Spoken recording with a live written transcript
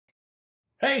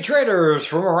Hey traders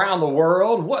from around the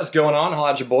world, what's going on?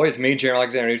 Holla at your boy, it's me, Jerremy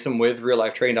Newsome with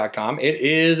reallifetrading.com. It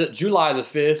is July the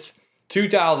 5th,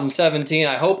 2017.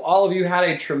 I hope all of you had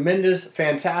a tremendous,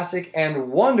 fantastic,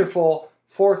 and wonderful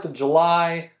 4th of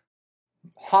July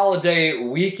holiday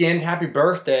weekend. Happy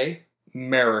birthday,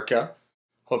 America.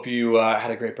 Hope you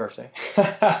had a great birthday.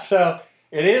 So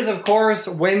it is, of course,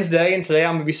 Wednesday, and today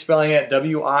I'm going to be spelling it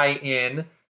W-I-N.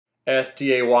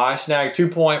 STAY. Snagged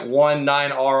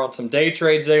 2.19R on some day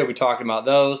trades today. We'll be talking about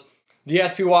those. The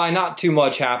SPY, not too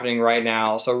much happening right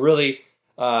now. So really,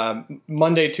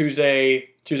 Monday, Tuesday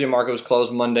market was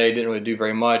closed Monday. Didn't really do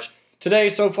very much. Today,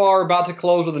 so far, about to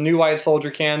close with a new white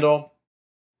soldier candle.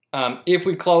 If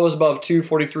we close above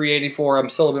 243.84, I'm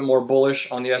still a bit more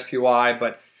bullish on the SPY,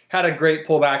 but had a great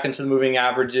pullback into the moving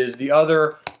averages. The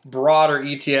other broader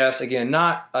ETFs, again,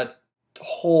 not a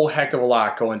whole heck of a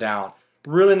lot going down.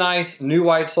 Really nice new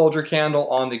white soldier candle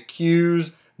on the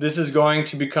Qs. This is going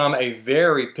to become a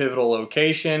very pivotal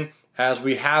location as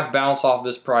we have bounced off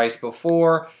this price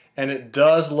before, and it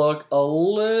does look a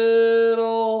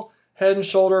little head and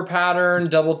shoulder pattern,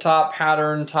 double top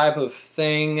pattern type of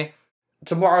thing.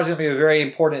 Tomorrow's going to be a very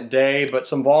important day, but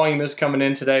some volume is coming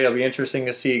in today. It'll be interesting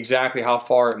to see exactly how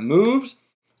far it moves,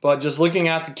 but just looking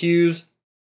at the Qs,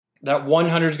 that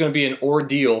 100 is going to be an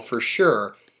ordeal for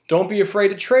sure. Don't be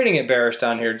afraid of trading it bearish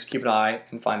down here. Just keep an eye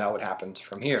and find out what happens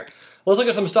from here. Let's look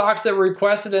at some stocks that were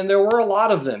requested, and there were a lot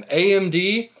of them.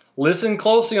 AMD, listen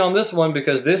closely on this one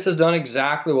because this has done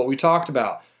exactly what we talked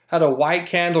about. Had a white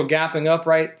candle gapping up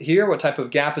right here. What type of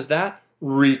gap is that?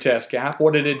 Retest gap.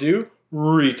 What did it do?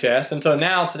 Retest. And so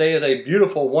now today is a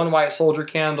beautiful one white soldier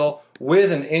candle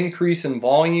with an increase in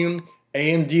volume.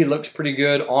 AMD looks pretty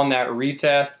good on that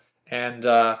retest, and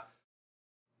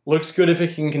looks good if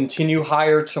it can continue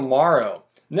higher tomorrow.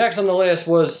 Next on the list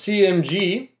was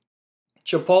CMG,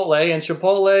 Chipotle, and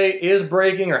Chipotle is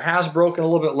breaking or has broken a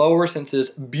little bit lower since this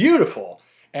beautiful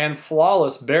and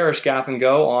flawless bearish gap and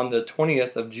go on the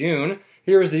 20th of June.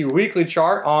 Here's the weekly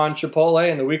chart on Chipotle,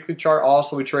 and the weekly chart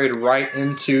also we trade right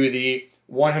into the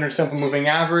 100 simple moving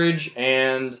average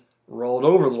and rolled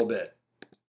over a little bit.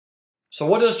 So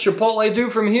what does Chipotle do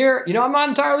from here? You know, I'm not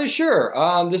entirely sure.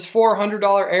 This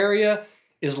 $400 area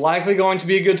is likely going to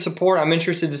be a good support. I'm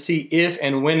interested to see if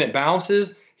and when it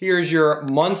bounces. Here's your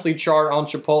monthly chart on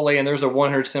Chipotle, and there's a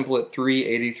 100 simple at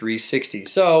 383.60.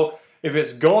 So if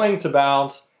it's going to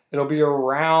bounce, it'll be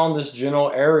around this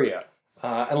general area,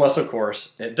 unless, of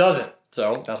course, it doesn't.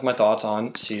 So that's my thoughts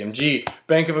on CMG.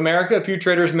 Bank of America, a few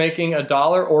traders making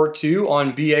 $1 or $2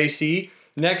 on BAC.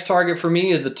 Next target for me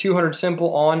is the 200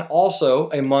 simple on also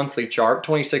a monthly chart,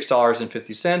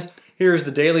 $26.50. Here's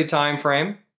the daily time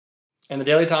frame. And the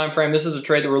daily time frame, this is a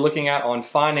trade that we're looking at on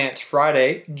Finance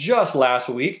Friday, just last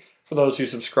week. For those who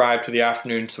subscribe to the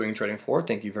afternoon swing trading floor,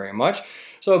 thank you very much.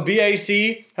 So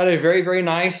BAC had a very, very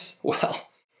nice, well,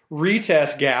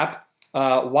 retest gap,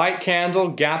 white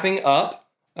candle gapping up.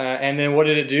 And then what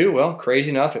did it do? Well, crazy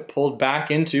enough, it pulled back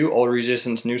into old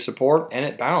resistance, new support, and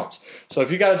it bounced. So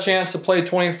if you got a chance to play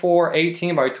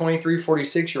 24.18 by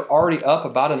 23.46, you're already up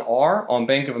about an R on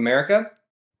Bank of America.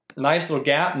 Nice little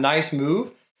gap, nice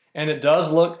move. And it does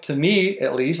look, to me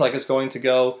at least, like it's going to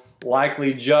go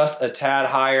likely just a tad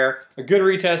higher. A good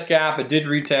retest gap. It did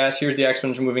retest. Here's the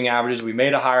exponential moving averages. We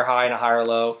made a higher high and a higher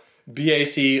low.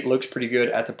 BAC looks pretty good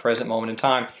at the present moment in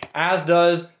time, as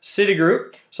does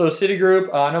Citigroup. So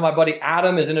Citigroup, I know my buddy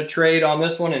Adam is in a trade on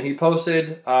this one, and he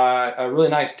posted a really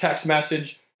nice text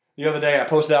message the other day. I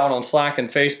posted that one on Slack and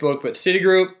Facebook. But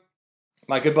Citigroup,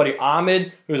 my good buddy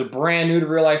Ahmed, who's brand new to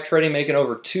real life trading, making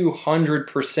over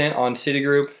 200% on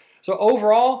Citigroup. So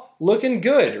overall, looking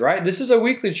good, right? This is a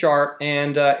weekly chart,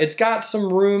 and it's got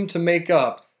some room to make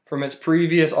up from its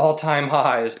previous all-time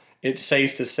highs. It's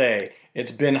safe to say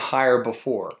it's been higher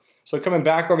before. So coming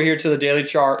back over here to the daily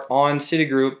chart on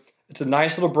Citigroup, it's a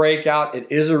nice little breakout. It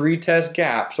is a retest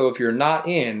gap, so if you're not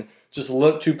in, just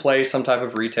look to play some type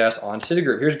of retest on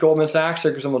Citigroup. Here's Goldman Sachs,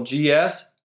 ticker symbol GS.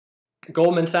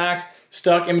 Goldman Sachs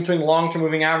stuck in between long-term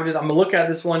moving averages. I'm going to look at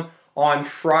this one on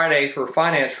Friday for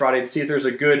Finance Friday to see if there's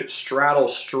a good straddle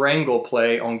strangle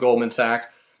play on Goldman Sachs.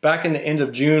 Back in the end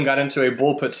of June, got into a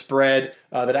bull put spread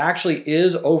that actually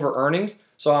is over earnings.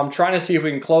 So I'm trying to see if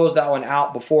we can close that one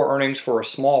out before earnings for a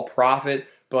small profit.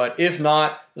 But if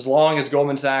not, as long as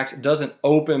Goldman Sachs doesn't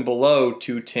open below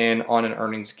 210 on an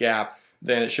earnings gap,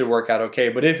 then it should work out okay.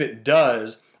 But if it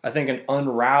does, I think an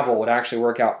unravel would actually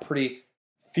work out pretty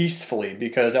feastfully,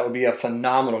 because that would be a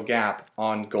phenomenal gap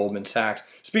on Goldman Sachs.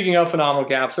 Speaking of phenomenal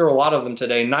gaps, there are a lot of them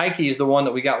today. Nike is the one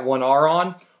that we got 1R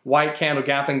on. White candle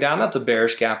gapping down, that's a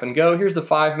bearish gap and go. Here's the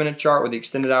 5-minute chart with the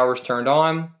extended hours turned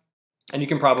on. And you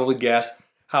can probably guess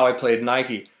how I played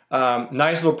Nike.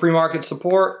 Nice little pre-market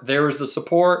support. There was the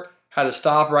support. Had a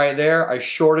stop right there. I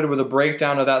shorted with a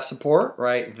breakdown of that support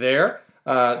right there.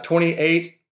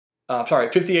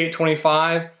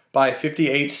 58.25 by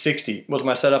 58.60 was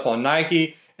my setup on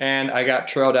Nike, and I got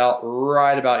trailed out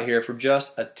right about here for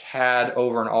just a tad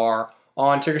over an R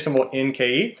on ticker symbol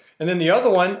NKE. And then the other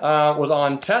one was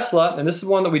on Tesla, and this is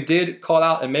one that we did call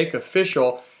out and make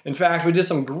official. In fact, we did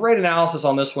some great analysis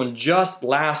on this one just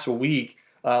last week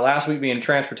being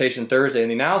Transportation Thursday,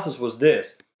 and the analysis was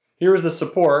this. Here was the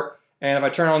support, and if I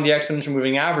turn on the exponential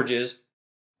moving averages,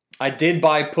 I did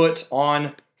buy puts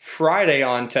on Friday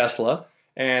on Tesla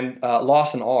and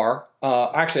lost an R.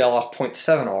 Actually, I lost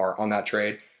 0.7 R on that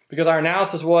trade because our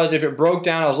analysis was if it broke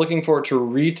down, I was looking for it to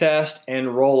retest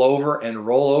and roll over, and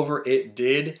roll over it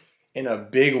did in a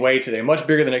big way today, much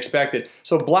bigger than expected.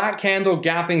 So black candle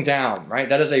gapping down, right?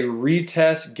 That is a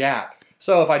retest gap.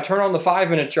 So if I turn on the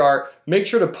 5-minute chart, make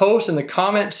sure to post in the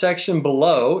comment section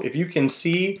below if you can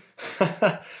see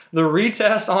the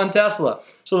retest on Tesla.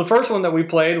 So the first one that we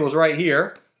played was right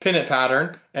here, pin-it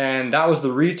pattern, and that was the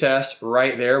retest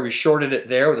right there. We shorted it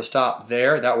there with a stop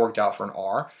there. That worked out for an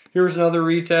R. Here's another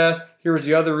retest. Here's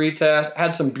the other retest.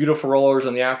 Had some beautiful rollovers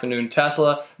in the afternoon.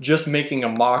 Tesla just making a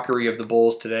mockery of the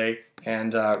bulls today.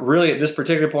 And really at this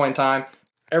particular point in time,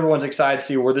 everyone's excited to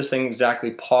see where this thing exactly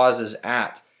pauses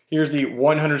at. Here's the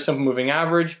 100 simple moving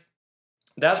average.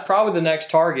 That's probably the next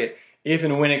target if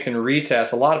and when it can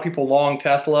retest. A lot of people long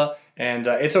Tesla, and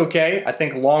it's okay. I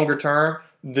think longer term,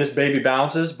 this baby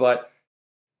bounces, but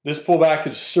this pullback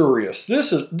is serious.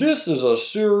 This is a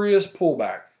serious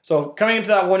pullback. So coming into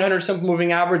that 100 simple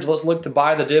moving average, let's look to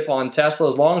buy the dip on Tesla.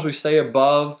 As long as we stay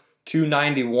above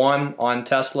 291 on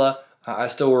Tesla, I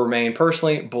still remain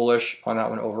personally bullish on that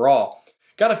one overall.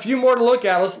 Got a few more to look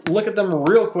at. Let's look at them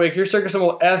real quick. Here's ticker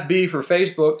symbol FB for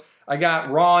Facebook. I got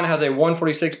Ron has a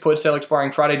 146 put sale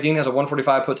expiring Friday. Dean has a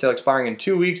 145 put sale expiring in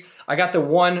 2 weeks. I got the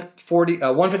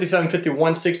 157.50,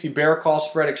 160 bear call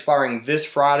spread expiring this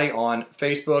Friday on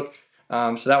Facebook.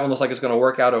 So that one looks like it's going to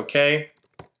work out okay.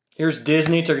 Here's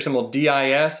Disney, ticker symbol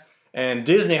DIS. And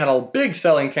Disney had a big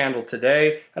selling candle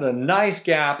today. Had a nice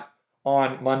gap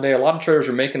on Monday. A lot of traders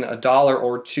are making $1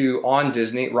 or $2 on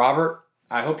Disney. Robert,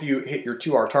 I hope you hit your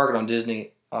 2R target on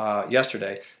Disney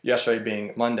yesterday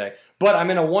being Monday. But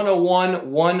I'm in a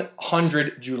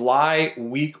 101-100 July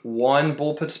week 1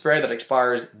 bull put spread that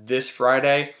expires this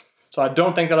Friday. So I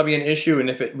don't think that'll be an issue, and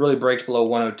if it really breaks below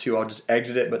 102, I'll just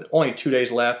exit it, but only 2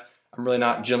 days left. I'm really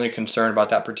not generally concerned about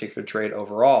that particular trade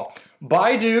overall.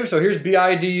 Baidu, so here's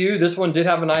BIDU. This one did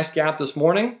have a nice gap this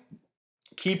morning.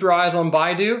 Keep your eyes on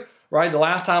Baidu. Right, the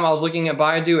last time I was looking at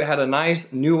Baidu, it had a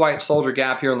nice new white soldier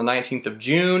gap here on the 19th of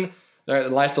June. There, a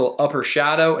nice little upper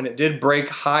shadow, and it did break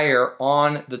higher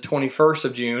on the 21st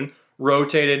of June,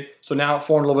 rotated, so now it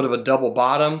formed a little bit of a double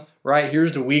bottom. Right,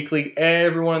 here's the weekly.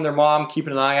 Everyone and their mom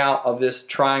keeping an eye out of this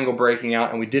triangle breaking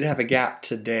out, and we did have a gap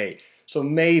today. So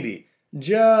maybe,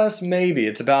 just maybe,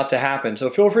 it's about to happen. So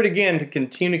feel free, again, to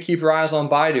continue to keep your eyes on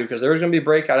Baidu, because there's going to be a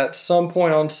breakout at some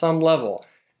point on some level,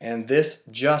 and this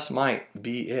just might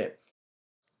be it.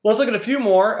 Let's look at a few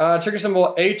more. Ticker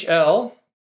symbol HL.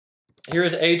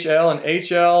 Here's HL, and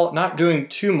HL not doing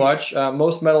too much.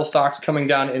 Most metal stocks coming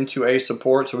down into a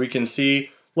support, so we can see a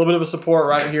little bit of a support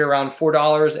right here around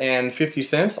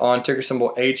 $4.50 on ticker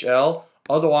symbol HL.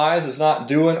 Otherwise, it's not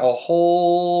doing a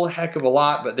whole heck of a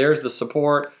lot, but there's the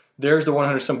support. There's the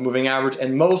 100 simple moving average,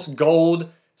 and most gold,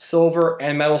 silver,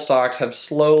 and metal stocks have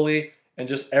slowly and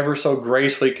just ever so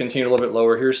gracefully continued a little bit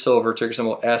lower. Here's silver, ticker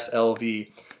symbol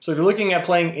SLV. So if you're looking at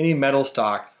playing any metal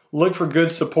stock, look for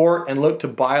good support and look to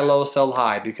buy low, sell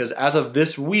high, because as of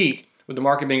this week, with the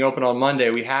market being open on Monday,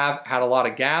 we have had a lot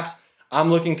of gaps. I'm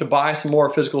looking to buy some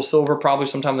more physical silver probably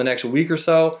sometime in the next week or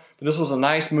so, but this was a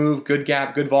nice move, good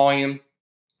gap, good volume.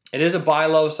 It is a buy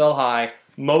low, sell high.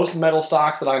 Most metal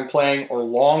stocks that I'm playing are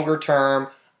longer term.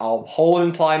 I'll hold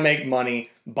until I make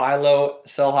money, buy low,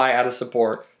 sell high out of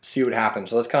support, see what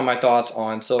happens. So that's kind of my thoughts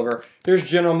on silver. Here's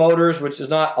General Motors, which is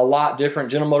not a lot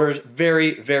different. General Motors,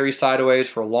 very, very sideways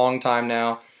for a long time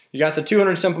now. You got the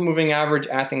 200 simple moving average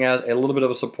acting as a little bit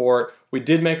of a support. We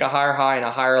did make a higher high and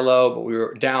a higher low, but we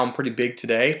were down pretty big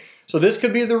today. So this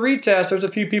could be the retest. There's a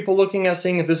few people looking at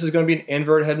seeing if this is going to be an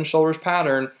inverted head and shoulders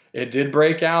pattern. It did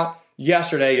break out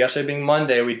yesterday being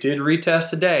Monday. We did retest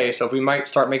today, so if we might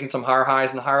start making some higher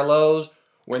highs and higher lows,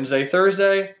 Wednesday,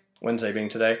 Thursday, Wednesday being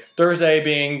today, Thursday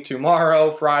being tomorrow,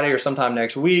 Friday, or sometime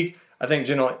next week, I think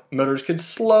General Motors could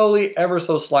slowly, ever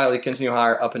so slightly, continue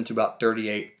higher up into about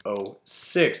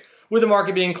 38.06. With the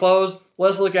market being closed,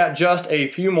 let's look at just a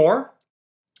few more.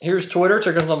 Here's Twitter,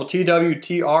 ticker symbol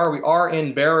TWTR. We are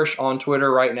in bearish on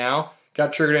Twitter right now.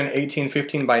 got triggered in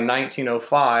 1815 by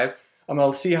 1905. I'm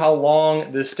going to see how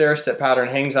long this stair-step pattern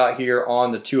hangs out here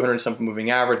on the 200-something moving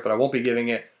average, but I won't be giving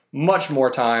it much more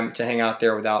time to hang out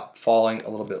there without falling a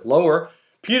little bit lower.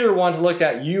 Peter wanted to look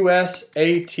at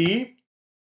USAT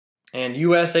and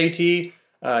USAT,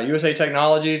 USA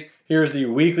Technologies. Here's the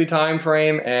weekly time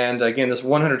frame, and again, this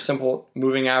 100 simple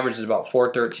moving average is about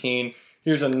 413.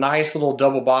 Here's a nice little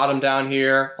double bottom down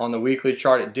here on the weekly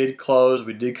chart. It did close.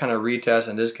 We did kind of retest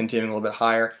and is continuing a little bit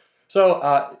higher.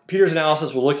 So Peter's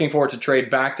analysis, we're looking for it to trade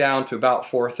back down to about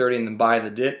 430 and then buy the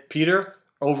dip. Peter,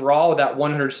 overall, with that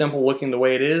 100 simple looking the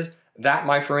way it is, that,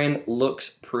 my friend, looks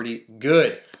pretty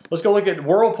good. Let's go look at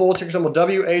Whirlpool, ticker symbol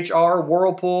WHR.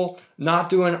 Whirlpool, not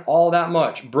doing all that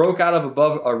much. Broke out of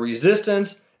above a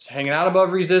resistance. It's hanging out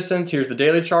above resistance. Here's the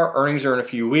daily chart. Earnings are in a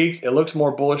few weeks. It looks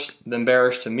more bullish than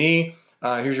bearish to me.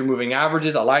 Here's your moving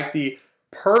averages. I like the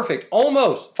perfect,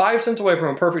 almost 5 cents away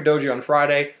from a perfect doji on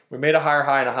Friday. We made a higher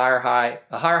high and a higher high,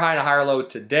 a higher high and a higher low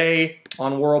today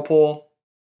on Whirlpool.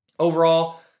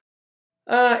 Overall,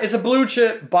 it's a blue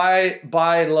chip, buy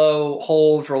low,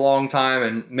 hold for a long time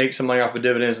and make some money off of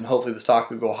dividends, and hopefully the stock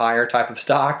will go higher type of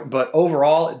stock. But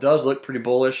overall, it does look pretty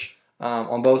bullish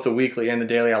on both the weekly and the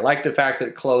daily. I like the fact that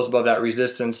it closed above that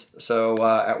resistance, so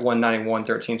at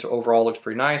 191.13, so overall looks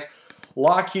pretty nice.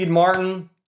 Lockheed Martin,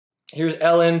 here's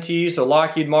LNT, so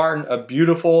Lockheed Martin, a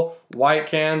beautiful white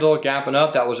candle gapping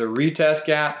up. That was a retest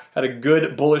gap, had a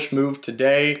good bullish move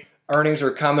today. Earnings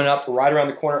are coming up right around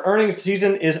the corner. Earnings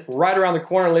season is right around the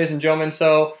corner, ladies and gentlemen.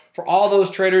 So for all those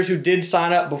traders who did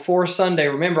sign up before Sunday,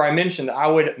 remember I mentioned that I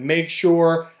would make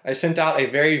sure I sent out a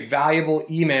very valuable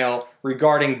email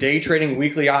regarding day trading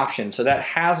weekly options. So that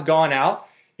has gone out.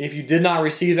 If you did not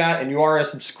receive that and you are a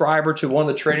subscriber to one of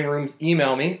the trading rooms,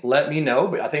 email me, let me know.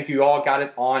 But I think you all got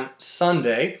it on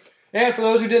Sunday. And for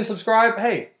those who didn't subscribe,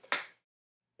 hey,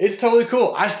 it's totally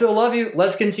cool. I still love you.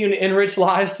 Let's continue to enrich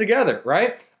lives together,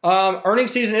 right?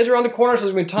 Earnings season is around the corner, so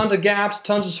there's going to be tons of gaps,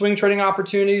 tons of swing trading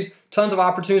opportunities, tons of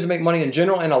opportunities to make money in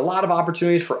general, and a lot of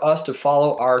opportunities for us to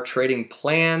follow our trading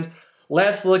plans.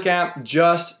 Let's look at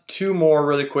just 2 more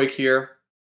really quick here.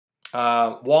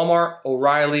 Walmart,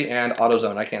 O'Reilly, and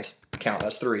AutoZone. I can't count,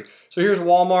 that's 3. So here's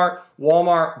Walmart.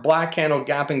 Walmart, black candle,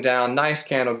 gapping down, nice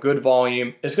candle, good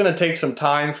volume. It's going to take some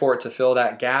time for it to fill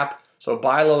that gap. So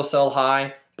buy low, sell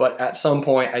high. But at some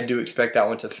point, I do expect that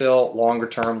one to fill. Longer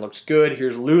term looks good.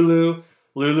 Here's Lulu.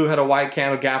 Lulu had a white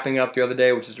candle gapping up the other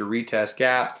day, which is a retest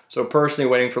gap. So personally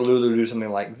waiting for Lulu to do something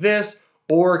like this,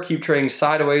 or keep trading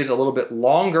sideways a little bit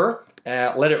longer.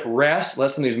 Let it rest.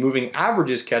 Let some of these moving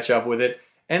averages catch up with it.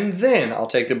 And then I'll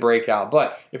take the breakout.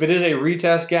 But if it is a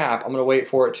retest gap, I'm going to wait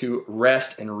for it to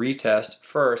rest and retest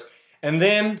first. And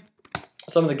then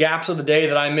some of the gaps of the day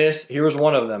that I missed, here's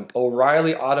one of them.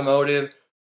 O'Reilly Automotive.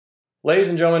 Ladies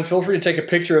and gentlemen, feel free to take a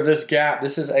picture of this gap.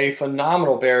 This is a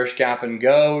phenomenal bearish gap and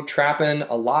go, trapping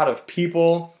a lot of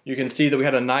people. You can see that we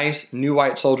had a nice new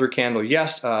white soldier candle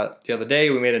the other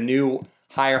day. We made a new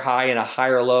higher high and a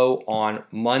higher low on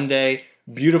Monday.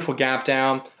 Beautiful gap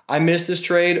down. I missed this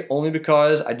trade only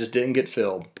because I just didn't get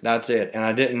filled. That's it. And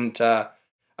I didn't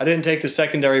take the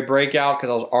secondary breakout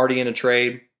because I was already in a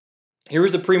trade. Here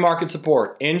was the pre-market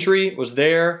support. Entry was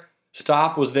there.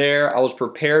 Stop was there. I was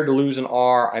prepared to lose an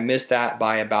R. I missed that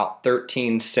by about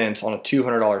 13 cents on a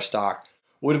 $200 stock.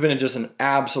 Would have been just an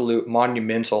absolute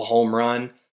monumental home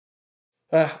run.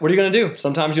 What are you going to do?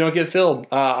 Sometimes you don't get filled.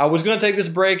 I was going to take this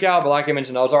breakout, but like I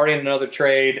mentioned, I was already in another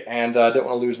trade and didn't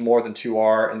want to lose more than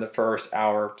 2R in the first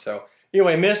hour. So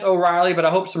anyway, missed O'Reilly, but I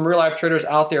hope some real life traders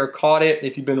out there caught it.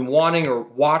 If you've been wanting or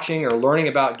watching or learning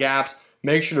about gaps,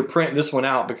 make sure to print this one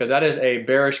out because that is a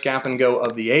bearish gap and go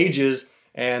of the ages.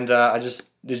 And it just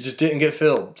didn't get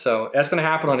filled. So that's going to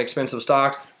happen on expensive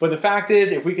stocks. But the fact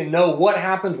is, if we can know what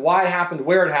happened, why it happened,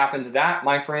 where it happened, that,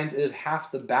 my friends, is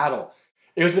half the battle.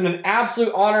 It has been an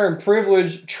absolute honor and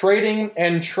privilege trading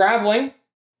and traveling,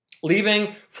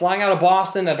 flying out of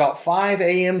Boston at about 5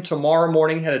 a.m. tomorrow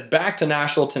morning, headed back to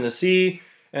Nashville, Tennessee.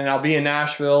 And I'll be in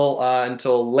Nashville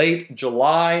until late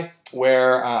July,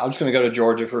 where I'm just going to go to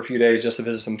Georgia for a few days just to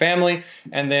visit some family.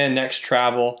 And then next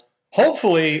travel,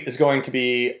 hopefully, is going to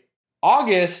be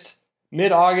August,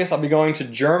 mid-August. I'll be going to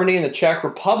Germany and the Czech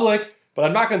Republic, but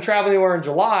I'm not going to travel anywhere in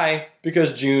July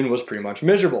because June was pretty much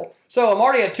miserable. So I'm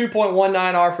already at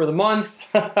 2.19R for the month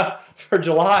for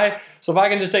July. So if I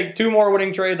can just take 2 more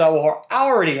winning trades, I will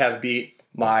already have beat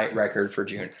my record for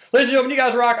June. Ladies and gentlemen, you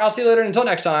guys rock. I'll see you later. Until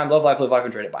next time, love life, live life,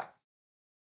 and trade it. Bye.